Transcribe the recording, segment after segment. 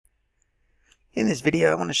In this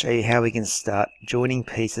video I want to show you how we can start joining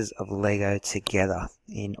pieces of Lego together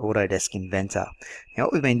in Autodesk Inventor. Now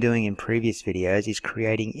what we've been doing in previous videos is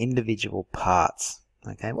creating individual parts.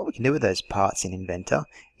 Okay, what we can do with those parts in Inventor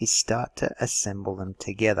is start to assemble them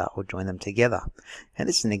together or join them together. And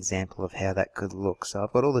this is an example of how that could look. So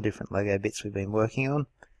I've got all the different Lego bits we've been working on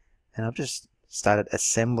and I've just started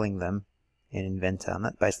assembling them in Inventor, and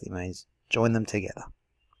that basically means join them together.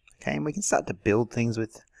 Okay, and we can start to build things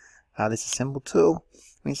with this assemble tool.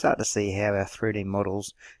 We can start to see how our 3D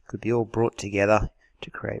models could be all brought together to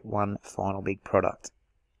create one final big product.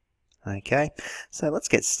 Okay, so let's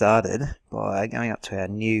get started by going up to our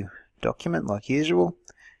new document like usual,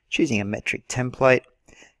 choosing a metric template,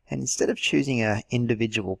 and instead of choosing an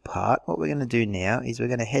individual part, what we're going to do now is we're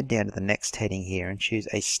going to head down to the next heading here and choose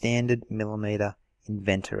a standard millimeter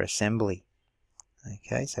Inventor assembly.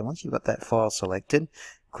 Okay, so once you've got that file selected,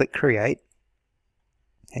 click create,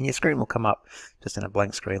 and your screen will come up just in a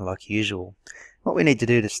blank screen like usual. What we need to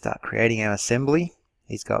do to start creating our assembly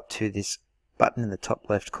is go up to this button in the top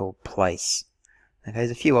left called place. Okay, there's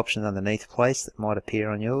a few options underneath place that might appear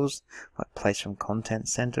on yours, like place from content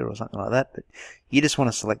center or something like that, but you just want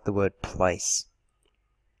to select the word place.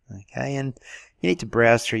 Okay, and you need to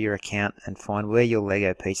browse through your account and find where your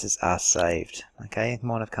Lego pieces are saved. Okay,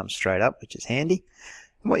 mine have come straight up, which is handy.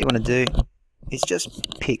 And what you want to do is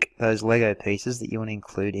just pick those Lego pieces that you want to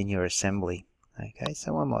include in your assembly. Okay,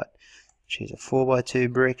 so I might choose a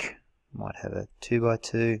 4x2 brick, might have a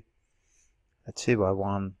 2x2, a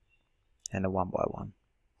 2x1, and a 1x1.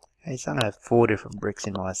 Okay, so I'm going to have 4 different bricks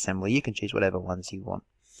in my assembly. You can choose whatever ones you want.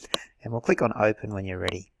 And we'll click on open when you're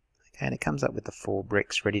ready. Okay, and it comes up with the 4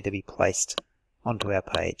 bricks ready to be placed onto our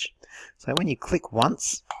page. So when you click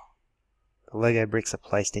once, the Lego bricks are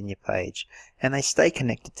placed in your page, and they stay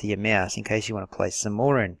connected to your mouse in case you want to place some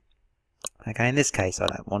more in. Okay, in this case I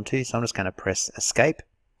don't want to, so I'm just going to press escape,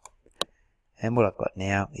 and what I've got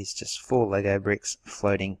now is just 4 Lego bricks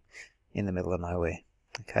floating in the middle of nowhere.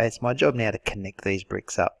 Okay, it's my job now to connect these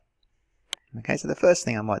bricks up. Okay, so the first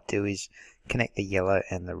thing I might do is connect the yellow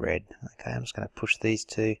and the red. Okay, I'm just going to push these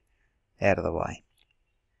two out of the way.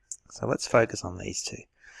 So let's focus on these two.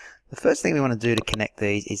 The first thing we want to do to connect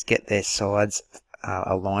these is get their sides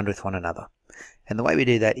aligned with one another. And the way we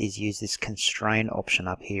do that is use this constrain option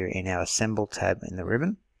up here in our assemble tab in the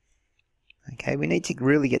ribbon. Okay, we need to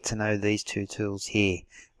really get to know these two tools here.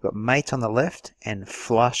 We've got mate on the left and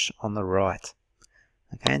flush on the right.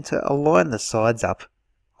 Okay, and to align the sides up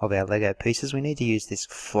of our Lego pieces, we need to use this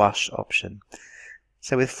flush option.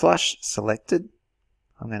 So with flush selected,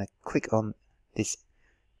 I'm going to click on this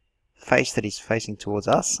face that is facing towards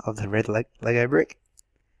us of the red Lego brick,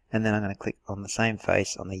 and then I'm going to click on the same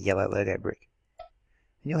face on the yellow Lego brick.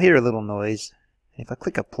 And you'll hear a little noise, and if I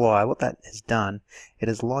click apply, what that has done, it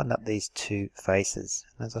has lined up these two faces.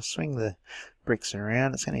 And as I swing the bricks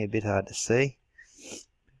around, it's going to be a bit hard to see.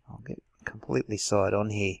 I'll get completely side on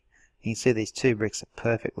here. You can see these two bricks are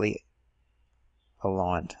perfectly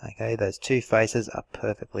aligned. Okay, those two faces are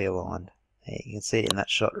perfectly aligned. You can see it in that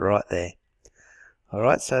shot right there.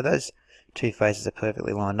 Alright, so those two faces are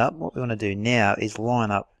perfectly lined up. What we want to do now is line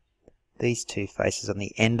up these two faces on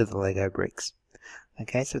the end of the Lego bricks.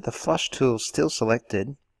 Okay, so with the flush tool still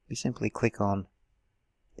selected, we simply click on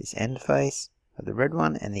this end face of the red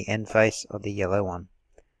one and the end face of the yellow one.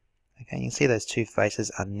 Okay, you can see those two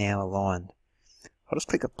faces are now aligned. I'll just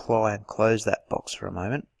click apply and close that box for a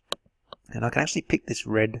moment. And I can actually pick this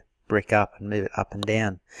red brick up and move it up and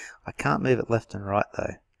down. I can't move it left and right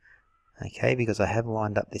though. Okay, because I have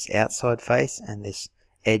lined up this outside face and this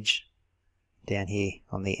edge down here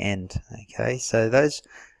on the end. Okay, so those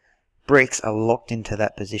bricks are locked into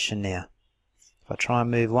that position now. If I try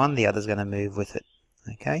and move one, the other's going to move with it.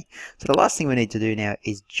 Okay, so the last thing we need to do now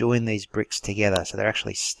is join these bricks together so they're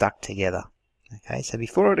actually stuck together. Okay, so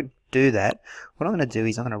before I do that, what I'm going to do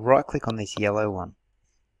is I'm going to right click on this yellow one.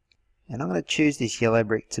 And I'm going to choose this yellow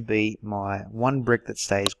brick to be my one brick that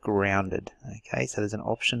stays grounded. Okay, so there's an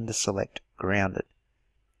option to select grounded.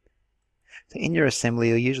 So in your assembly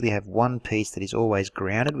you'll usually have one piece that is always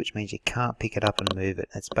grounded, which means you can't pick it up and move it.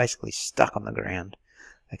 It's basically stuck on the ground.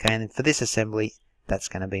 Okay, and for this assembly that's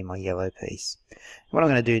going to be my yellow piece. What I'm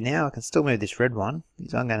going to do now, I can still move this red one,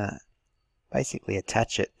 is I'm going to basically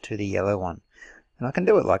attach it to the yellow one. And I can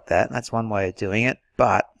do it like that, that's one way of doing it,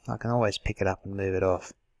 but I can always pick it up and move it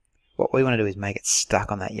off. What we want to do is make it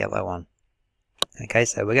stuck on that yellow one. Okay,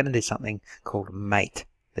 so we're going to do something called mate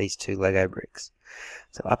these two Lego bricks.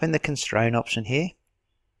 So up in the constrain option here,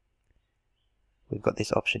 we've got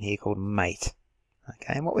this option here called mate.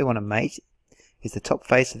 Okay, and what we want to mate is the top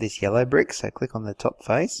face of this yellow brick. So click on the top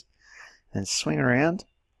face and swing around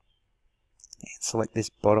and select this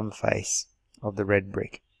bottom face of the red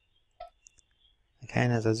brick. Okay,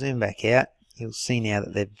 and as I zoom back out, you'll see now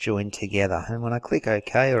that they've joined together. And when I click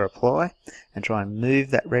OK or apply and try and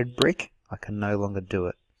move that red brick, I can no longer do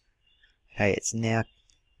it. Okay, it's now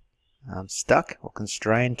stuck or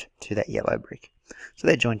constrained to that yellow brick. So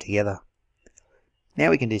they're joined together. Now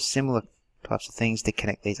we can do similar types of things to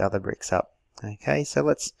connect these other bricks up. Okay, so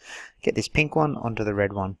let's get this pink one onto the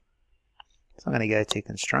red one. So I'm going to go to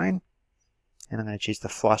constrain, and I'm going to choose the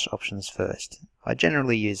flush options first. I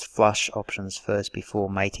generally use flush options first before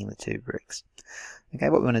mating the two bricks. Okay,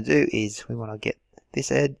 what we want to do is we want to get this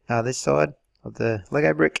side of the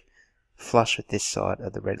Lego brick flush with this side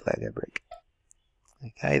of the red Lego brick.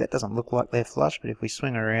 Okay, that doesn't look like they're flush, but if we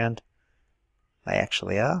swing around, they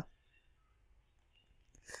actually are.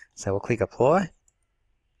 So we'll click apply,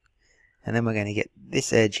 and then we're going to get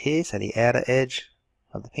this edge here, so the outer edge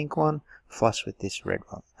of the pink one, flush with this red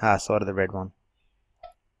one, side of the red one.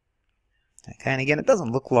 Okay, and again, it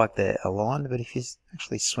doesn't look like they're aligned, but if you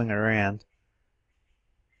actually swing around,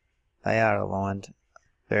 they are aligned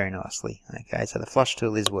very nicely. Okay, so the flush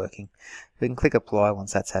tool is working. We can click apply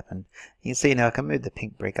once that's happened. You can see now I can move the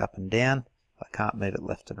pink brick up and down. I can't move it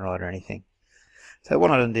left and right or anything. So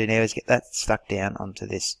what I'm going to do now is get that stuck down onto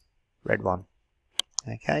this red one.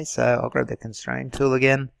 Okay, so I'll grab the constrain tool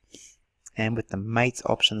again, and with the mate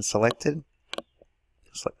option selected,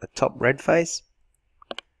 select the top red face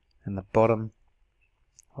and the bottom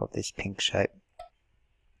of this pink shape,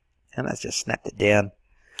 and that's just snapped it down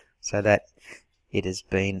so that it has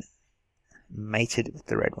been mated with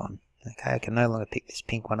the red one. Okay, I can no longer pick this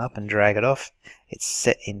pink one up and drag it off. It's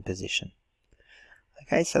set in position.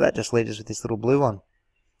 Okay, so that just leaves us with this little blue one.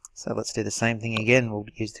 So let's do the same thing again. We'll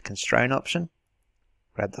use the constrain option,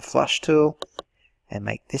 grab the flush tool, and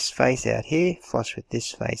make this face out here flush with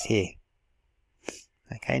this face here.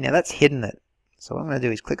 Okay, now that's hidden it. So what I'm going to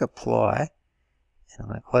do is click apply, and I'm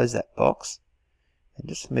going to close that box and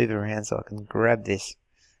just move around so I can grab this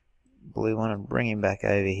blue one and bring him back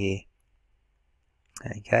over here.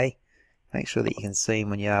 Okay, make sure that you can see him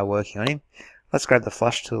when you are working on him. Let's grab the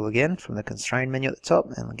flush tool again from the constrain menu at the top,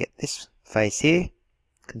 and we'll get this face here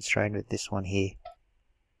constrained with this one here.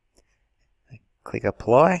 Click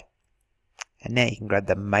apply, and now you can grab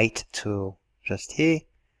the mate tool just here.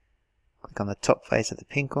 Click on the top face of the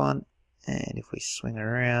pink one, and if we swing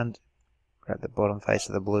around, grab the bottom face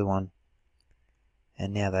of the blue one,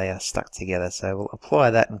 and now they are stuck together. So we'll apply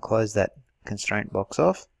that and close that constraint box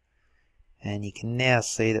off, and you can now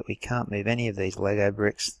see that we can't move any of these Lego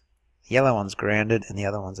bricks. The yellow one's grounded and the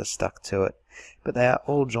other ones are stuck to it, but they are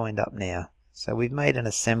all joined up now. So we've made an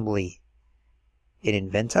assembly in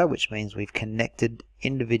Inventor, which means we've connected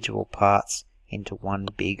individual parts into one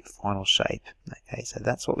big final shape. Okay, so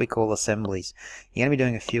that's what we call assemblies. You're going to be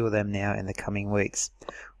doing a few of them now in the coming weeks.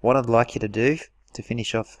 What I'd like you to do to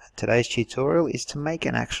finish off today's tutorial is to make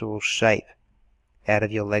an actual shape out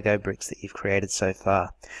of your Lego bricks that you've created so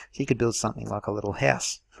far. So you could build something like a little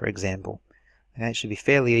house, for example. Okay, it should be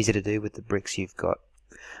fairly easy to do with the bricks you've got.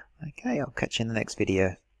 Okay, I'll catch you in the next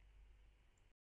video.